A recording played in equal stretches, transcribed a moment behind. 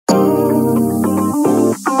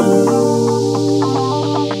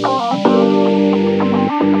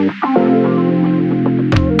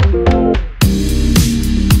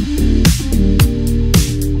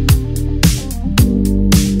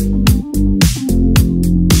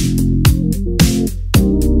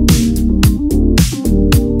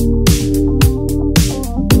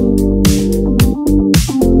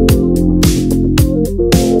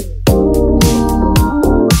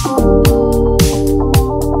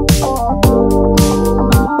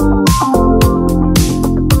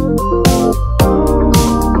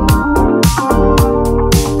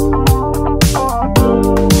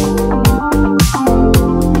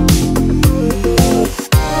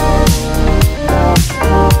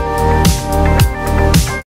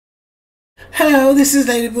Hello, this is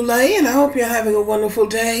Lady Boulay, and I hope you're having a wonderful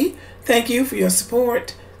day. Thank you for your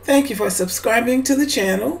support. Thank you for subscribing to the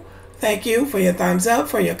channel. Thank you for your thumbs up,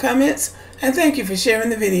 for your comments, and thank you for sharing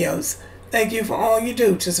the videos. Thank you for all you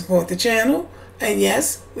do to support the channel. And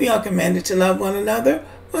yes, we are commanded to love one another,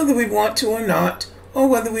 whether we want to or not, or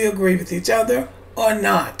whether we agree with each other or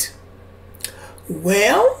not.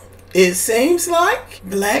 Well, it seems like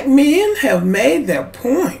black men have made their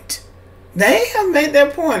point. They have made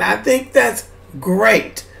their point. I think that's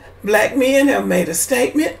great. Black men have made a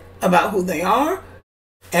statement about who they are.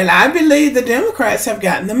 And I believe the Democrats have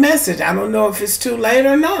gotten the message. I don't know if it's too late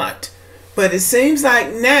or not. But it seems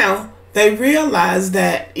like now they realize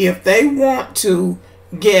that if they want to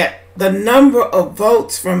get the number of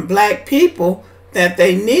votes from black people that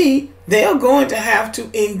they need, they're going to have to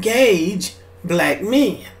engage black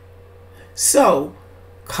men. So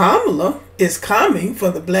Kamala is coming for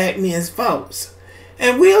the black men's votes.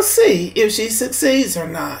 And we'll see if she succeeds or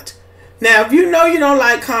not. Now, if you know you don't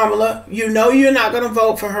like Kamala, you know you're not going to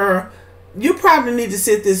vote for her, you probably need to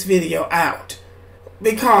sit this video out.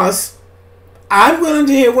 Because I'm willing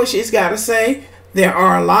to hear what she's got to say. There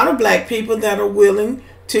are a lot of black people that are willing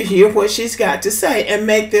to hear what she's got to say and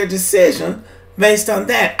make their decision based on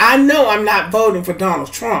that. I know I'm not voting for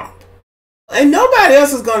Donald Trump. And nobody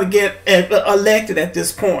else is going to get elected at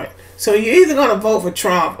this point. So you're either going to vote for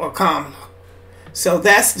Trump or Kamala. So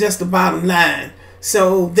that's just the bottom line.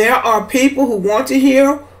 So there are people who want to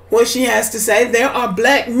hear what she has to say. There are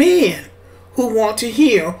black men who want to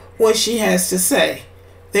hear what she has to say.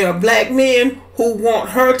 There are black men who want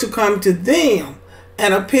her to come to them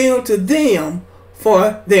and appeal to them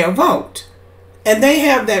for their vote. And they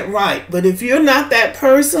have that right. But if you're not that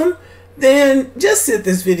person, then just sit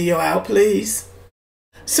this video out, please.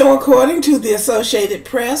 So according to the Associated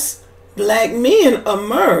Press, black men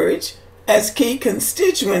emerge as key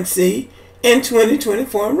constituency in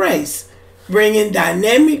 2024 race, bringing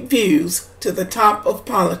dynamic views to the top of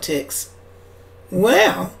politics.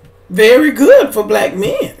 Well, very good for black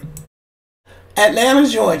men. Atlanta,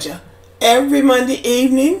 Georgia. Every Monday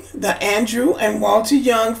evening, the Andrew and Walter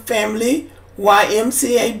Young family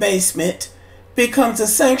YMCA basement becomes a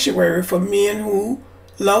sanctuary for men who,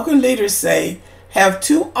 local leaders say, have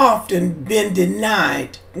too often been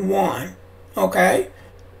denied one. Okay?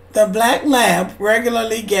 The Black Lab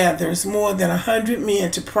regularly gathers more than 100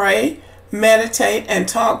 men to pray, meditate, and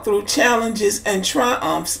talk through challenges and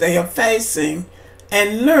triumphs they are facing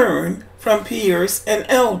and learn from peers and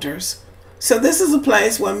elders. So this is a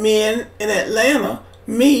place where men in Atlanta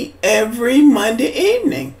meet every Monday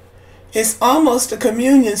evening. It's almost a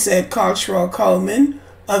communion, said Cultural Coleman,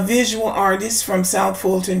 a visual artist from South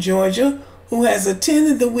Fulton, Georgia, who has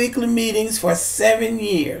attended the weekly meetings for 7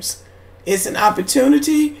 years. It's an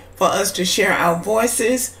opportunity for us to share our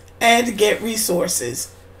voices and to get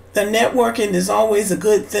resources. The networking is always a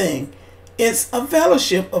good thing. It's a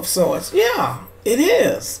fellowship of sorts. Yeah, it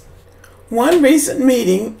is. One recent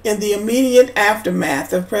meeting in the immediate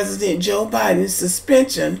aftermath of President Joe Biden's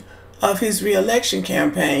suspension of his re-election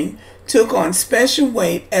campaign took on special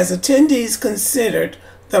weight as attendees considered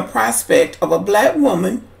the prospect of a black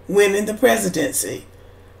woman winning the presidency.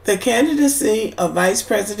 The candidacy of Vice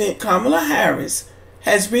President Kamala Harris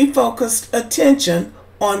has refocused attention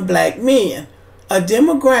on black men, a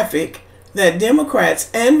demographic that Democrats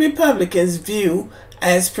and Republicans view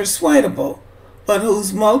as persuadable, but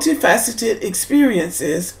whose multifaceted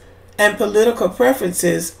experiences and political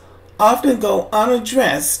preferences often go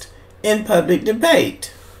unaddressed in public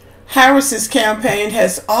debate. Harris's campaign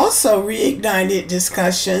has also reignited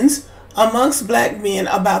discussions amongst black men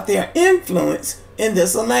about their influence in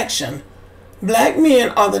this election. Black men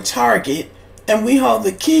are the target, and we hold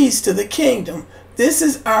the keys to the kingdom. This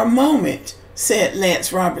is our moment, said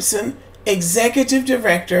Lance Robertson, executive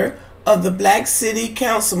director of the Black City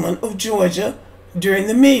Councilman of Georgia, during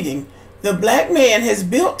the meeting. The black man has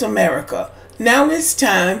built America. Now it's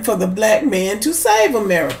time for the black man to save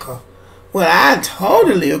America. Well, I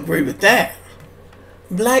totally agree with that.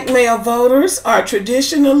 Black male voters are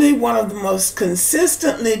traditionally one of the most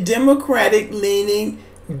consistently Democratic-leaning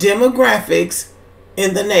demographics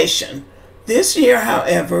in the nation. This year,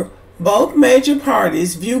 however, both major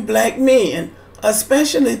parties view black men,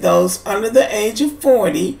 especially those under the age of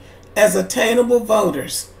 40, as attainable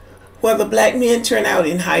voters. Whether black men turn out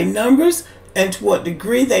in high numbers and to what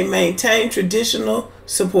degree they maintain traditional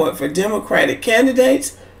support for Democratic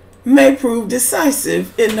candidates may prove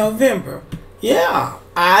decisive in November. Yeah,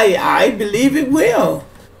 I believe it will.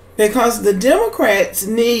 Because the Democrats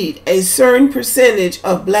need a certain percentage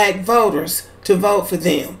of black voters to vote for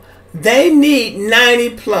them. They need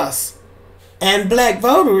 90 plus. And black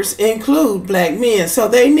voters include black men, so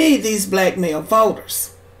they need these black male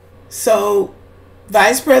voters. So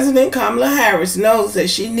Vice President Kamala Harris knows that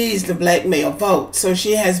she needs the black male vote, so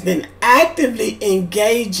she has been actively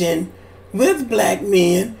engaging with black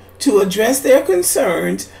men to address their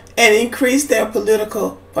concerns and increase their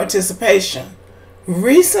political participation.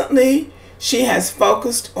 Recently, she has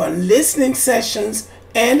focused on listening sessions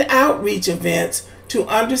and outreach events to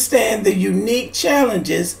understand the unique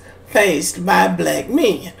challenges faced by black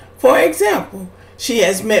men. For example, she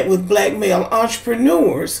has met with black male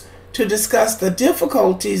entrepreneurs to discuss the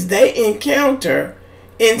difficulties they encounter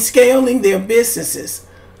in scaling their businesses.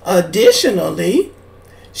 Additionally,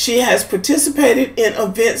 she has participated in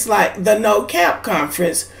events like the No Cap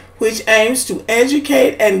Conference, which aims to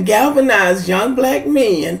educate and galvanize young black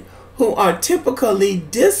men who are typically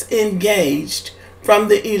disengaged from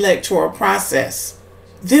the electoral process.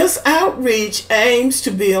 This outreach aims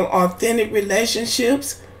to build authentic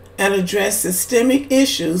relationships and address systemic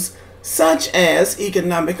issues such as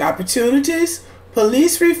economic opportunities,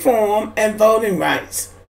 police reform, and voting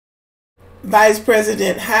rights. Vice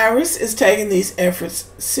President Harris is taking these efforts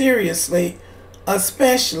seriously,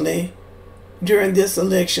 especially during this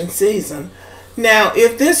election season. Now,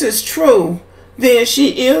 if this is true, then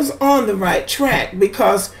she is on the right track,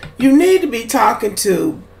 because you need to be talking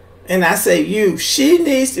to, and I say you, she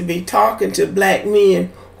needs to be talking to black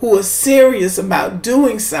men who are serious about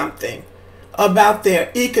doing something about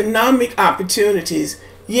their economic opportunities.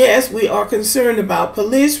 Yes, we are concerned about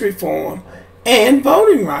police reform and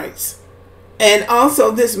voting rights, and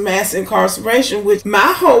also this mass incarceration, which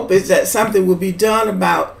my hope is that something will be done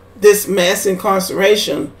about this mass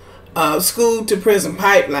incarceration, school to prison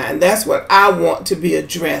pipeline. That's what I want to be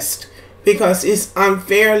addressed, because it's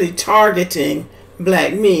unfairly targeting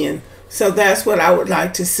black men. So that's what I would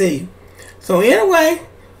like to see. So anyway,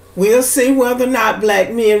 we'll see whether or not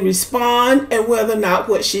black men respond and whether or not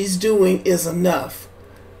what she's doing is enough.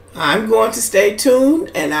 I'm going to stay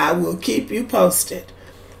tuned and I will keep you posted.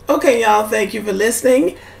 Okay, y'all, thank you for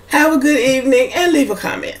listening. Have a good evening and leave a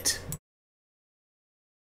comment.